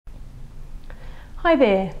Hi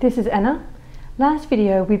there, this is Anna. Last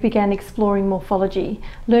video we began exploring morphology,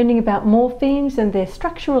 learning about morphemes and their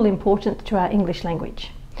structural importance to our English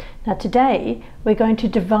language. Now today we're going to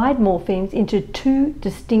divide morphemes into two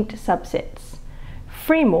distinct subsets,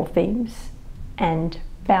 free morphemes and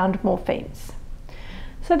bound morphemes.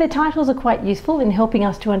 So their titles are quite useful in helping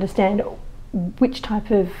us to understand which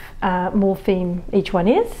type of morpheme each one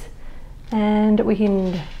is, and we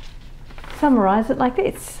can summarize it like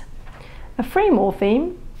this. A free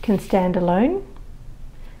morpheme can stand alone.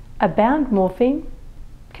 A bound morpheme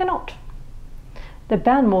cannot. The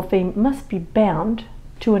bound morpheme must be bound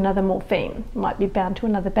to another morpheme. It might be bound to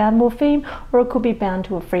another bound morpheme, or it could be bound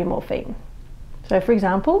to a free morpheme. So for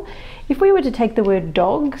example, if we were to take the word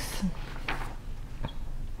dogs,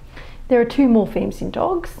 there are two morphemes in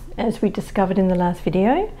dogs, as we discovered in the last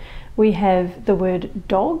video. We have the word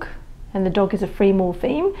dog, and the dog is a free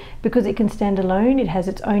morpheme because it can stand alone, it has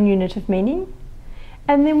its own unit of meaning.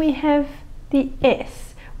 And then we have the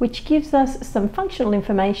S, which gives us some functional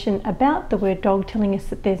information about the word dog, telling us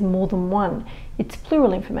that there's more than one. It's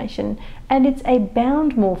plural information, and it's a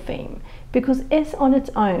bound morpheme because S on its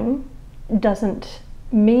own doesn't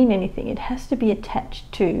mean anything. It has to be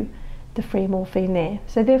attached to the free morpheme there.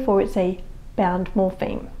 So therefore it's a bound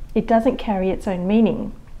morpheme. It doesn't carry its own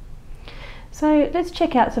meaning. So let's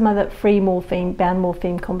check out some other free morpheme, bound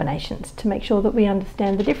morpheme combinations to make sure that we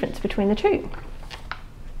understand the difference between the two.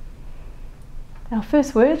 Our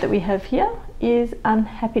first word that we have here is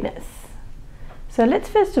unhappiness. So let's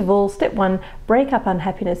first of all, step one, break up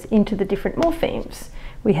unhappiness into the different morphemes.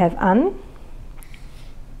 We have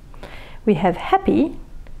we have happy.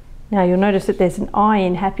 Now you'll notice that there's an I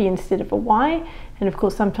in happy instead of a Y, and of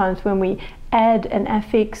course sometimes when we add an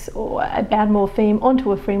affix or a bound morpheme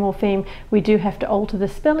onto a free morpheme, we do have to alter the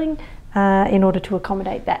spelling in order to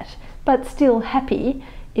accommodate that. But still, happy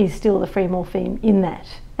is still the free morpheme in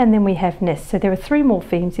that. And then we have ness. So there are three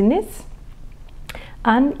morphemes in this.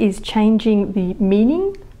 Un is changing the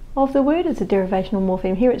meaning of the word. It's a derivational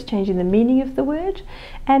morpheme. Here it's changing the meaning of the word.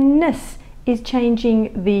 And ness is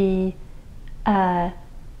changing the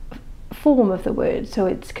form of the word, so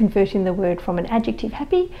it's converting the word from an adjective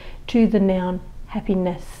happy to the noun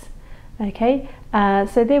happiness. Okay,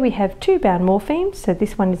 so there we have two bound morphemes. So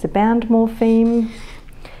this one is a bound morpheme,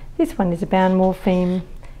 this one is a bound morpheme,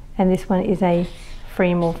 and this one is a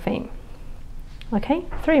free morpheme. Okay,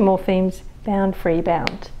 three morphemes, bound, free,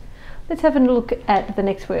 bound. Let's have a look at the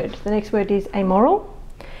next word. The next word is amoral.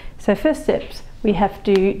 So first steps, we have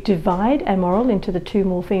to divide amoral into the two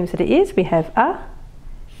morphemes that it is. We have a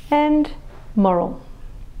and moral.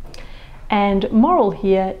 And moral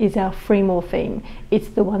here is our free morpheme. It's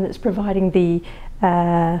the one that's providing the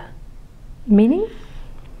meaning,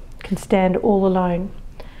 can stand all alone.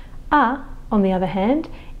 A, on the other hand,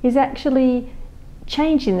 is actually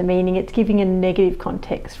changing the meaning. It's giving a negative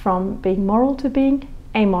context from being moral to being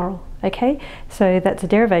amoral. Okay, so that's a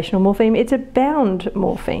derivational morpheme. It's a bound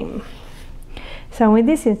morpheme. So in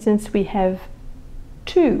this instance we have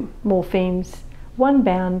two morphemes, one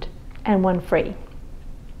bound and one free.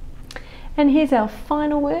 And here's our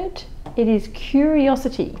final word. It is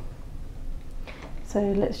curiosity. So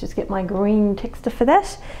let's just get my green texter for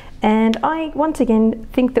that. And I once again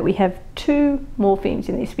think that we have two morphemes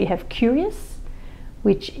in this. We have curious,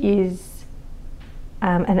 which is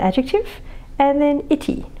an adjective, and then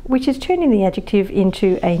itty, which is turning the adjective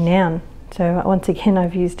into a noun. So once again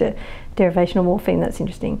I've used a derivational morpheme. That's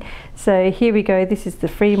interesting. So here we go. This is the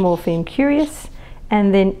free morpheme curious,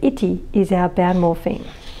 and then itty is our bound morpheme.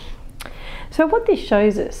 So what this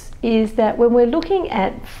shows us is that when we're looking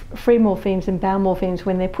at free morphemes and bound morphemes,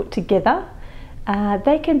 when they're put together,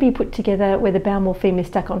 they can be put together where the bound morpheme is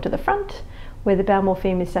stuck onto the front, where the bound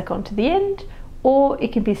morpheme is stuck onto the end, or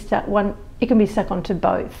it can be stuck onto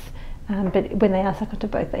both. But when they are stuck onto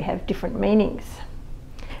both, they have different meanings.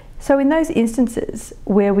 So in those instances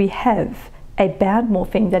where we have a bound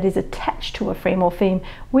morpheme that is attached to a free morpheme,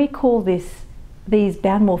 we call these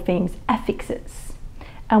bound morphemes affixes.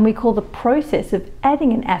 And we call the process of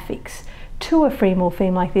adding an affix to a free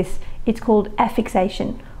morpheme like this, it's called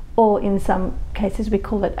affixation, or in some cases we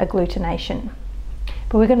call it agglutination.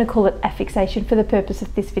 But we're going to call it affixation for the purpose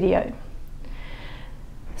of this video.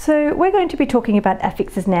 So we're going to be talking about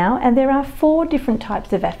affixes now, and there are four different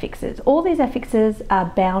types of affixes. All these affixes are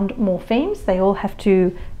bound morphemes. They all have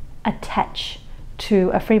to attach to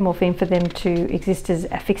a free morpheme for them to exist as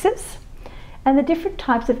affixes. And the different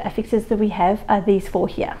types of affixes that we have are these four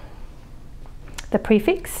here: the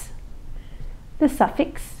prefix, the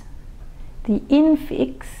suffix, the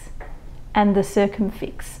infix, and the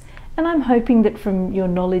circumfix. And I'm hoping that from your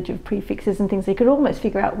knowledge of prefixes and things, you could almost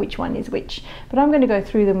figure out which one is which. But I'm going to go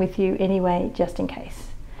through them with you anyway, just in case.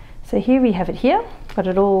 So here we have it here, got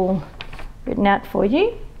it all written out for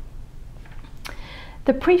you.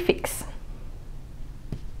 The prefix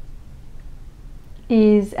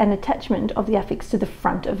is an attachment of the affix to the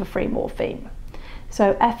front of a free morpheme.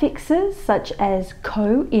 So affixes such as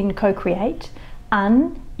co in co-create,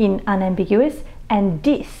 un in unambiguous, and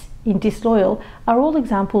dis in disloyal are all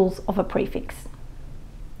examples of a prefix.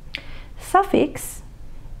 Suffix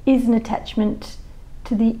is an attachment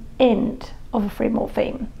to the end of a free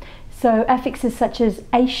morpheme. So affixes such as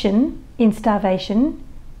ation in starvation,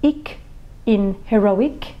 ic in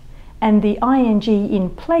heroic, and the ing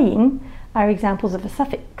in playing are examples of a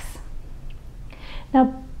suffix.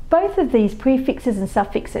 Now, both of these prefixes and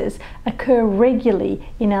suffixes occur regularly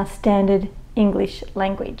in our standard English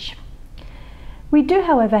language. We do,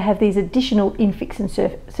 however, have these additional infix and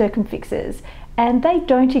circumfixes, and they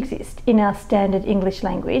don't exist in our standard English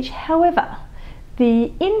language. However,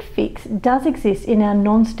 the infix does exist in our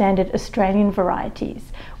non-standard Australian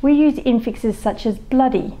varieties. We use infixes such as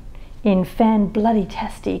bloody in fan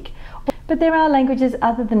bloody-tastic, but there are languages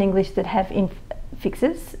other than English that have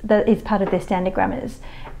infixes that is part of their standard grammars,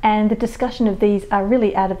 and the discussion of these are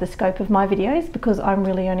really out of the scope of my videos because I'm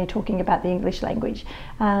really only talking about the English language,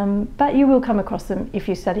 but you will come across them if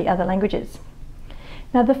you study other languages.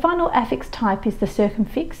 Now, the final affix type is the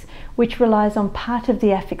circumfix, which relies on part of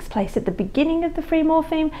the affix placed at the beginning of the free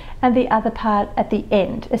morpheme and the other part at the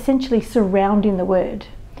end, essentially surrounding the word.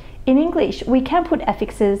 In English, we can put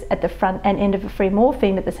affixes at the front and end of a free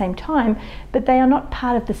morpheme at the same time, but they are not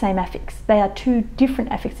part of the same affix. They are two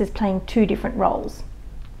different affixes playing two different roles.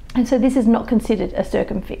 And so this is not considered a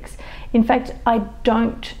circumfix. In fact, I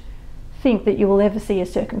don't think that you will ever see a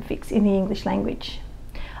circumfix in the English language.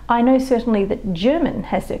 I know certainly that German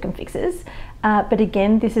has circumfixes, but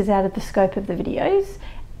again, this is out of the scope of the videos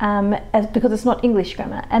because it's not English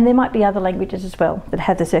grammar, and there might be other languages as well that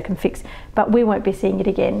have the circumfix, but we won't be seeing it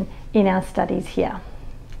again in our studies here.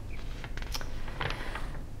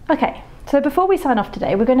 Okay, so before we sign off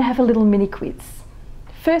today, we're going to have a little mini quiz.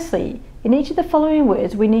 Firstly, in each of the following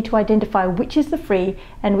words, we need to identify which is the free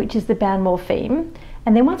and which is the bound morpheme.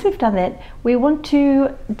 And then once we've done that, we want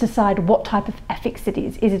to decide what type of affix it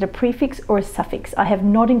is. Is it a prefix or a suffix? I have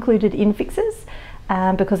not included infixes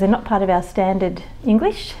because they're not part of our standard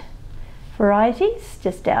English varieties,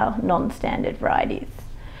 just our non-standard varieties.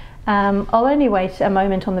 I'll only wait a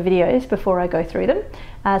moment on the videos before I go through them.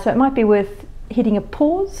 So it might be worth hitting a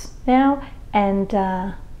pause now and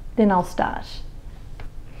then I'll start.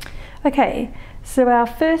 Okay, so our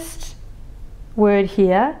first word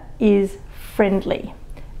here is friendly.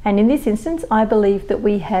 And in this instance, I believe that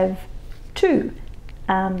we have two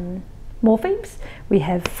morphemes. We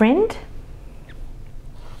have friend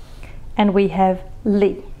and we have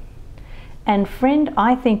li. And friend,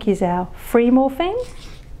 I think, is our free morpheme.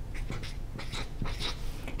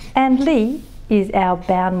 And li is our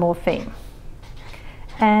bound morpheme.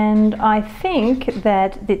 And I think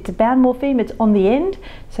that it's a bound morpheme, it's on the end,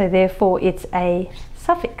 so therefore it's a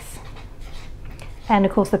suffix. And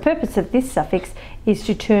of course the purpose of this suffix is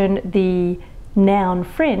to turn the noun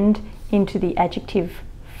friend into the adjective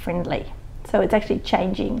friendly. So it's actually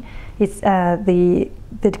changing the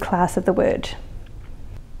class of the word.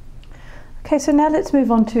 Okay, so now let's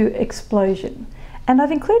move on to explosion. And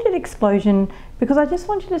I've included explosion because I just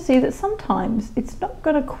want you to see that sometimes it's not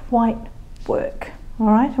going to quite work. All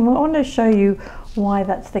right, and I want to show you why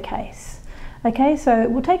that's the case. Okay, so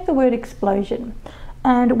we'll take the word explosion,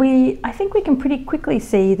 and I think we can pretty quickly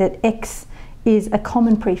see that X is a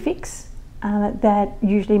common prefix that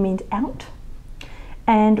usually means out,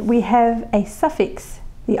 and we have a suffix,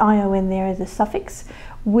 the ion there is a suffix,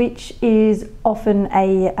 which is often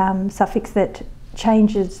a suffix that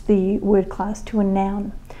changes the word class to a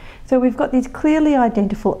noun. So we've got these clearly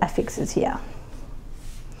identifiable affixes here.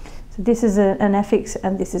 So this is an affix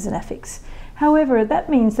and this is an affix. However, that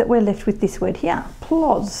means that we're left with this word here,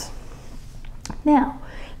 plos. Now,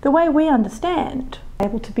 the way we understand,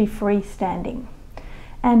 able to be freestanding.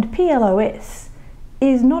 And plos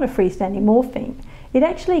is not a freestanding morpheme. It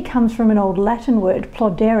actually comes from an old Latin word,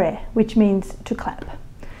 plaudere, which means to clap.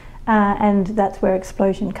 And that's where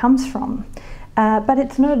explosion comes from. But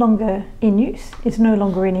it's no longer in use. It's no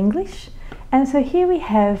longer in English. And so here we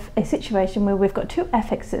have a situation where we've got two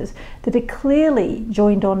affixes that are clearly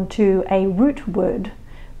joined on to a root word,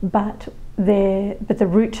 but the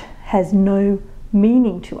root has no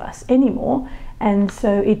meaning to us anymore, and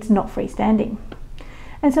so it's not freestanding.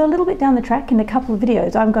 And so a little bit down the track in a couple of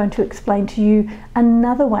videos, I'm going to explain to you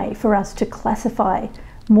another way for us to classify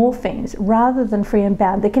morphemes rather than free and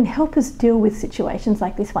bound that can help us deal with situations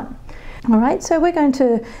like this one. All right, so we're going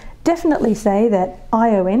to definitely say that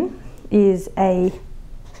ion is a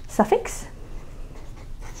suffix,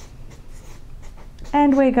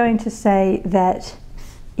 and we're going to say that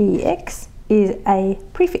ex is a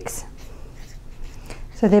prefix.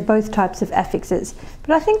 So they're both types of affixes,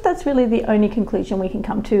 but I think that's really the only conclusion we can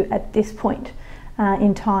come to at this point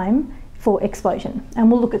in time for explosion,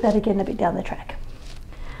 and we'll look at that again a bit down the track.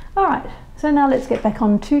 All right, so now let's get back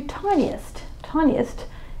on to tiniest. Tiniest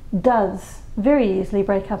does very easily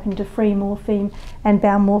break up into free morpheme and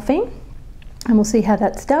bound morpheme, and we'll see how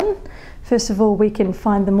that's done. First of all, we can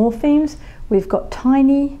find the morphemes. We've got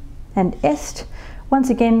tiny and est. Once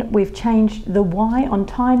again, we've changed the y on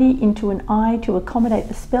tiny into an I to accommodate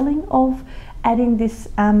the spelling of adding this,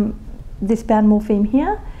 this bound morpheme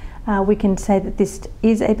here. We can say that this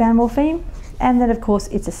is a bound morpheme, and that of course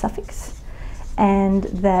it's a suffix, and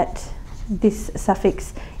that this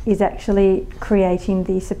suffix is actually creating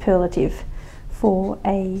the superlative for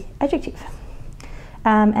a adjective.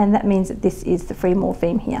 And that means that this is the free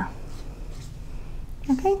morpheme here.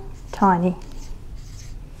 Okay, tiny.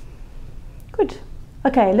 Good.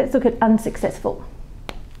 Okay, let's look at unsuccessful.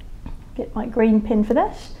 Get my green pen for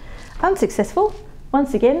that. Unsuccessful,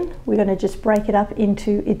 once again, we're going to just break it up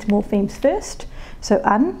into its morphemes first. So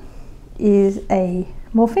un is a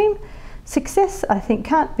morpheme. Success, I think,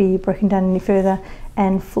 can't be broken down any further,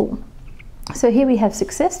 and full. So here we have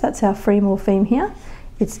success, that's our free morpheme here.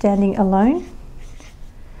 It's standing alone.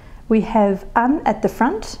 We have un at the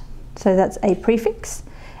front, so that's a prefix,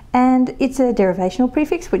 and it's a derivational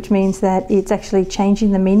prefix, which means that it's actually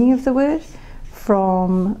changing the meaning of the word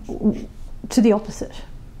from to the opposite.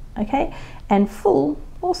 Okay, and full,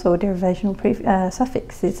 also a derivational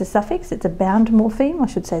suffix. It's a suffix, it's a bound morpheme, I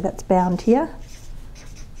should say that's bound here.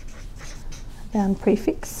 Bound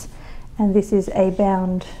prefix, and this is a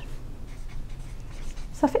bound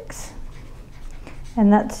suffix,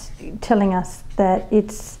 and that's telling us that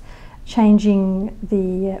it's changing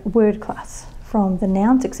the word class from the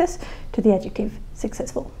noun success to the adjective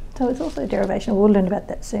successful. So it's also derivational. We'll learn about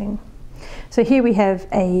that soon. So here we have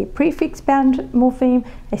a prefix bound morpheme,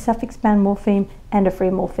 a suffix bound morpheme, and a free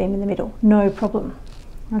morpheme in the middle. No problem.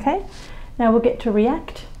 Okay, now we'll get to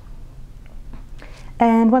react.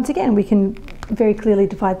 And once again, we can very clearly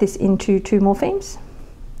divide this into two morphemes.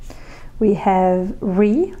 We have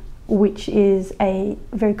re, which is a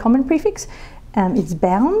very common prefix. It's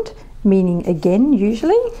bound, meaning again,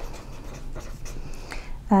 usually.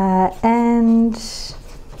 And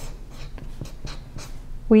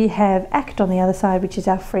we have act on the other side, which is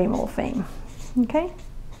our free morpheme. Okay,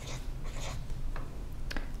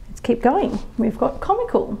 let's keep going. We've got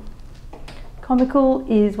comical. Comical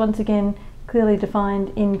is once again clearly defined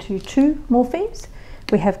into two morphemes.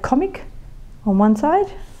 We have comic on one side,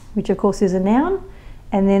 which of course is a noun,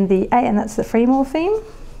 and then the a, and that's the free morpheme.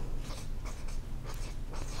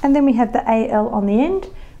 And then we have the al on the end,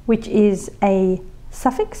 which is a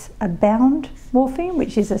suffix, a bound morpheme,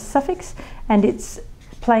 which is a suffix, and it's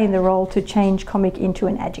playing the role to change comic into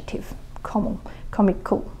an adjective.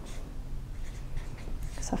 Comical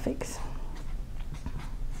suffix.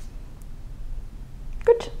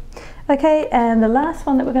 Good. Okay, and the last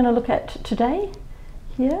one that we're going to look at today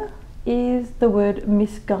here is the word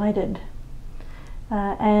misguided.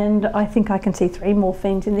 And I think I can see three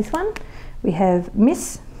morphemes in this one. We have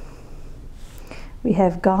miss, we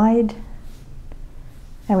have guide,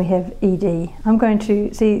 and we have ed. I'm going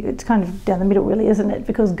to see, it's kind of down the middle really, isn't it?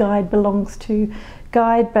 Because guide belongs to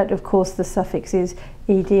guide, but of course the suffix is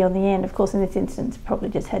ed on the end. Of course, in this instance, probably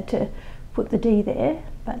just had to put the d there.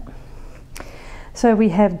 But so we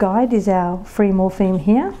have guide is our free morpheme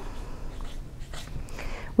here.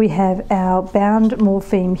 We have our bound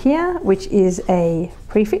morpheme here, which is a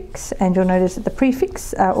prefix, and you'll notice that the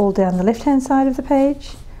prefix are all down the left-hand side of the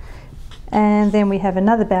page. And then we have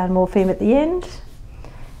another bound morpheme at the end.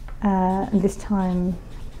 This time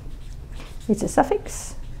it's a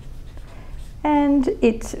suffix, and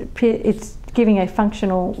it's giving a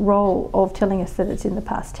functional role of telling us that it's in the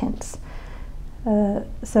past tense.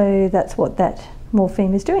 So that's what that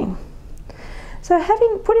morpheme is doing. So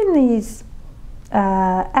having put in these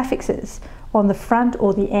affixes on the front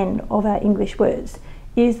or the end of our English words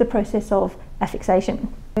is the process of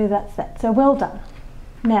affixation. So that's that. So well done.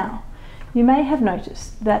 Now, you may have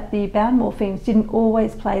noticed that the bound morphemes didn't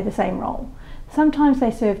always play the same role. Sometimes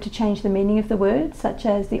they serve to change the meaning of the word, such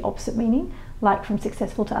as the opposite meaning, like from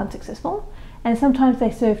successful to unsuccessful, and sometimes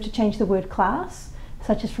they serve to change the word class,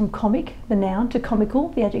 such as from comic, the noun, to comical,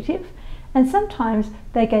 the adjective, and sometimes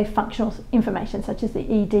they gave functional information, such as the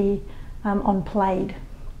ed on played.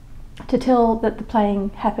 to tell that the playing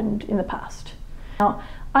happened in the past. Now,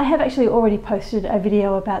 I have actually already posted a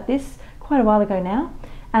video about this quite a while ago now,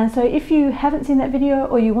 and so if you haven't seen that video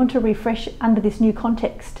or you want to refresh under this new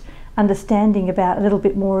context, understanding about a little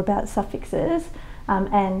bit more about suffixes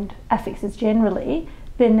and affixes generally,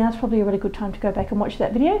 then now's probably a really good time to go back and watch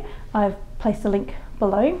that video. I've placed a link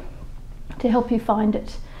below to help you find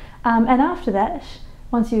it. And after that,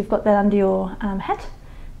 once you've got that under your hat,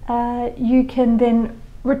 you can then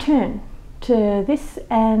return to this,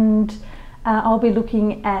 and I'll be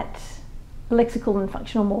looking at lexical and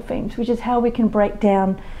functional morphemes, which is how we can break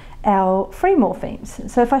down our free morphemes.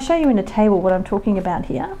 So if I show you in a table what I'm talking about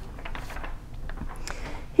here,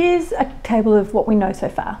 here's a table of what we know so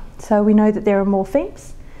far. So we know that there are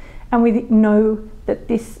morphemes, and we know that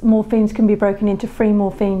these morphemes can be broken into free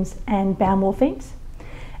morphemes and bound morphemes.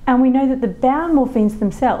 And we know that the bound morphemes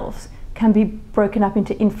themselves can be broken up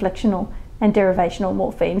into inflectional and derivational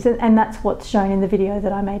morphemes, and that's what's shown in the video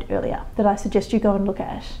that I made earlier, that I suggest you go and look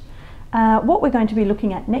at. What we're going to be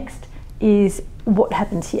looking at next is what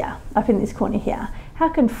happens here, up in this corner here. How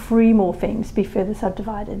can free morphemes be further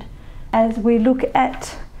subdivided? As we look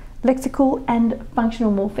at lexical and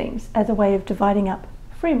functional morphemes as a way of dividing up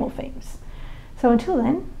free morphemes. So until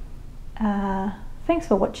then, thanks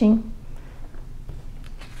for watching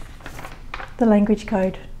The Language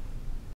Code.